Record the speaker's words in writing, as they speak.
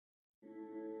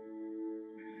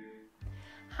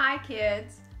Hi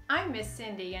kids, I'm Miss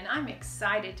Cindy and I'm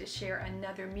excited to share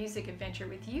another music adventure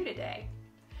with you today.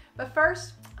 But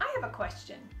first, I have a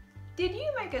question. Did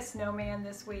you make a snowman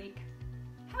this week?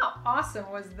 How awesome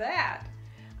was that?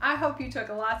 I hope you took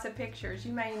lots of pictures.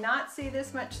 You may not see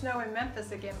this much snow in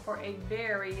Memphis again for a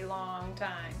very long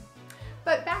time.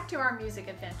 But back to our music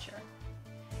adventure.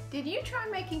 Did you try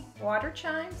making water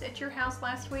chimes at your house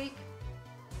last week?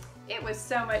 It was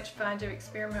so much fun to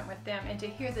experiment with them and to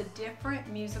hear the different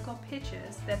musical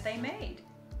pitches that they made.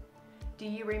 Do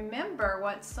you remember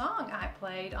what song I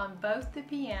played on both the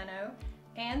piano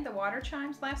and the water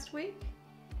chimes last week?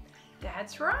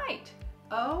 That's right!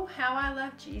 Oh, How I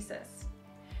Love Jesus.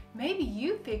 Maybe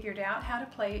you figured out how to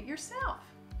play it yourself.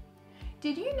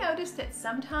 Did you notice that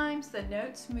sometimes the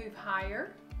notes move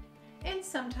higher and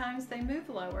sometimes they move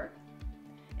lower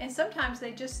and sometimes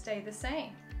they just stay the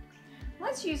same?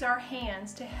 Let's use our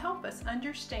hands to help us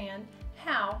understand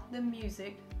how the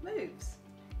music moves.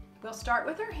 We'll start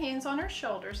with our hands on our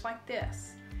shoulders like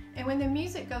this. And when the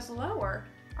music goes lower,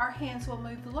 our hands will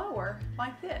move lower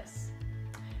like this.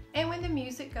 And when the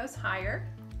music goes higher,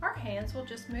 our hands will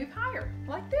just move higher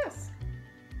like this.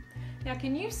 Now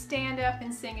can you stand up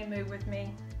and sing and move with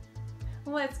me?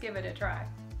 Let's give it a try.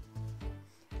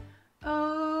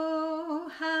 Oh,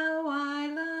 how I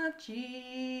love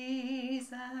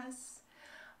Jesus.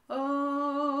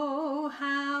 Oh,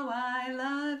 how I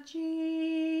love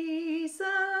Jesus.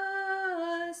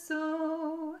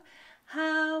 Oh,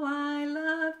 how I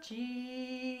love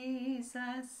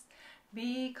Jesus,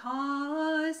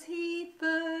 because he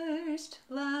first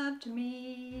loved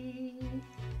me.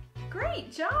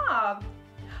 Great job!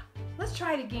 Let's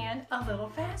try it again a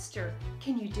little faster.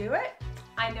 Can you do it?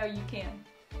 I know you can.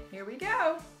 Here we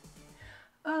go.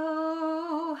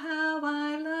 Oh, how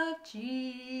I love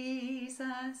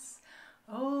Jesus.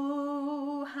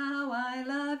 Oh, how I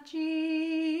love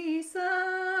Jesus.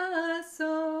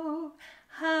 Oh,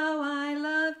 how I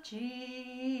love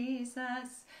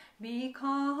Jesus,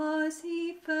 because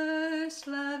he first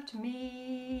loved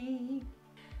me.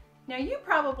 Now you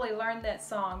probably learned that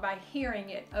song by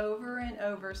hearing it over and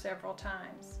over several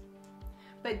times.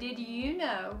 But did you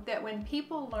know that when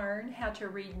people learn how to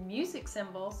read music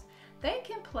symbols, they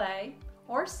can play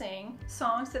or sing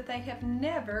songs that they have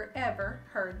never ever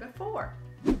heard before?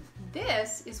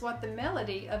 This is what the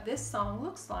melody of this song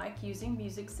looks like using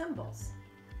music symbols.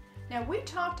 Now we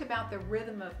talked about the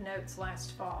rhythm of notes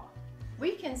last fall.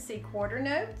 We can see quarter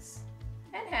notes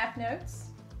and half notes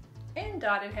and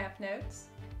dotted half notes.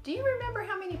 Do you remember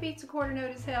how many beats a quarter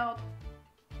note is held?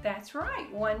 That's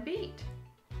right, 1 beat.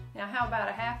 Now how about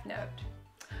a half note?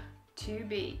 2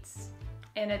 beats.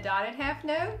 And a dotted half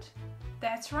note?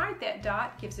 That's right, that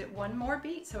dot gives it 1 more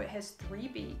beat, so it has 3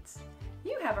 beats.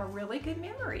 You have a really good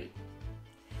memory.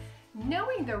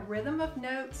 Knowing the rhythm of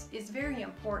notes is very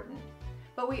important,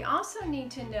 but we also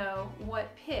need to know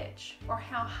what pitch or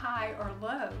how high or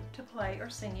low to play or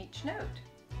sing each note.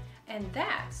 And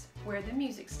that's where the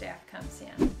music staff comes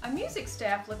in. A music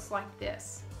staff looks like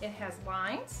this. It has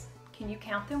lines. Can you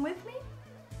count them with me?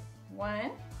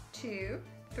 1, 2,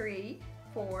 3,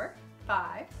 4,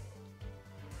 5.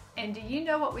 And do you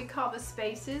know what we call the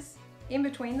spaces in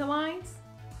between the lines?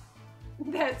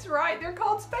 That's right, they're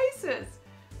called spaces.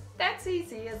 That's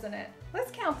easy, isn't it?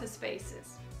 Let's count the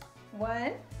spaces.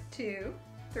 1, 2,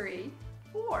 3,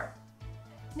 4.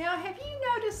 Now, have you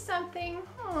noticed something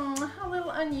a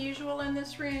little unusual in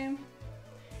this room?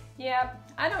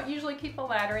 Yep, I don't usually keep a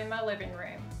ladder in my living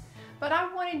room, but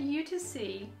I wanted you to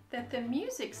see that the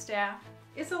music staff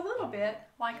is a little bit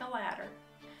like a ladder.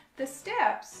 The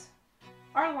steps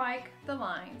are like the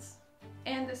lines,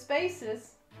 and the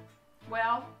spaces,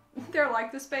 well, they're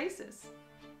like the spaces.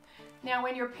 Now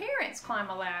when your parents climb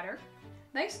a ladder,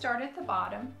 they start at the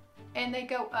bottom and they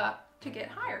go up to get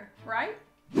higher, right?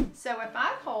 So if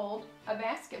I hold a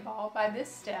basketball by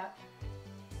this step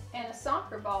and a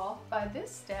soccer ball by this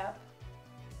step,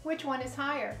 which one is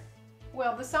higher?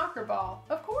 Well, the soccer ball,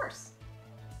 of course.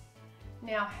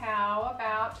 Now how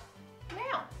about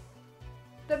now?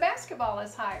 The basketball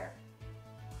is higher.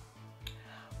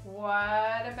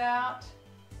 What about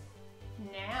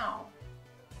now?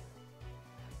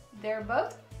 They're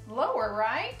both lower,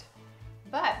 right?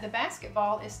 But the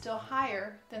basketball is still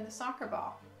higher than the soccer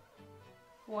ball.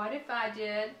 What if I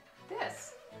did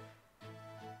this?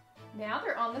 Now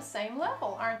they're on the same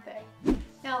level, aren't they?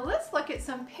 Now let's look at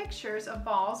some pictures of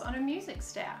balls on a music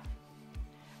staff.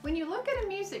 When you look at a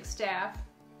music staff,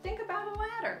 think about a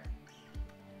ladder.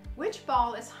 Which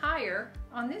ball is higher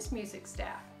on this music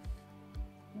staff?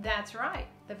 That's right,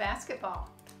 the basketball.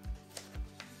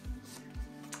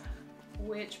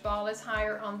 Which ball is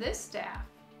higher on this staff?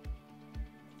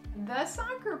 The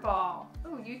soccer ball.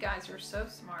 Oh, you guys are so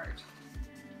smart.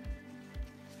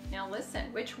 Now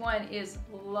listen, which one is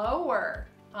lower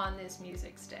on this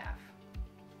music staff?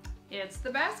 It's the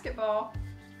basketball.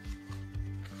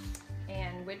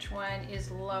 And which one is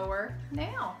lower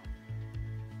now?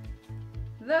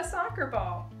 The soccer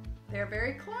ball. They're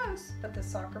very close, but the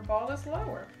soccer ball is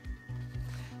lower.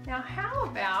 Now how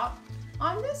about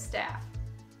on this staff?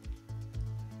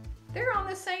 They're on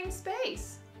the same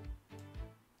space.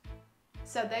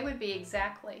 So they would be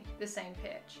exactly the same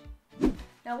pitch.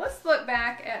 Now let's look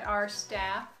back at our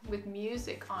staff with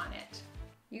music on it.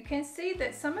 You can see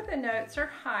that some of the notes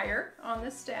are higher on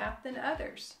the staff than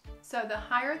others. So the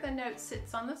higher the note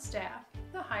sits on the staff,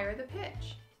 the higher the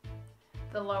pitch.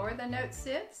 The lower the note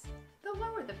sits, the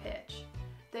lower the pitch.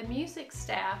 The music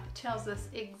staff tells us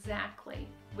exactly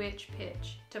which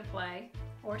pitch to play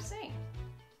or sing.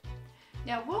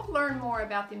 Now we'll learn more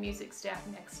about the music staff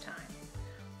next time.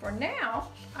 For now,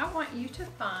 I want you to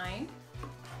find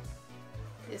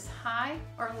this high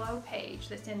or low page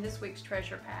that's in this week's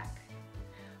treasure pack.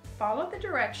 Follow the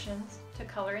directions to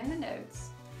color in the notes,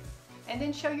 and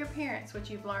then show your parents what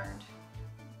you've learned.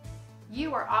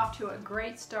 You are off to a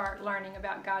great start learning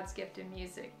about God's gift of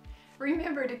music.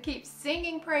 Remember to keep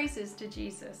singing praises to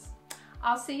Jesus.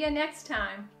 I'll see you next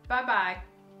time. Bye-bye.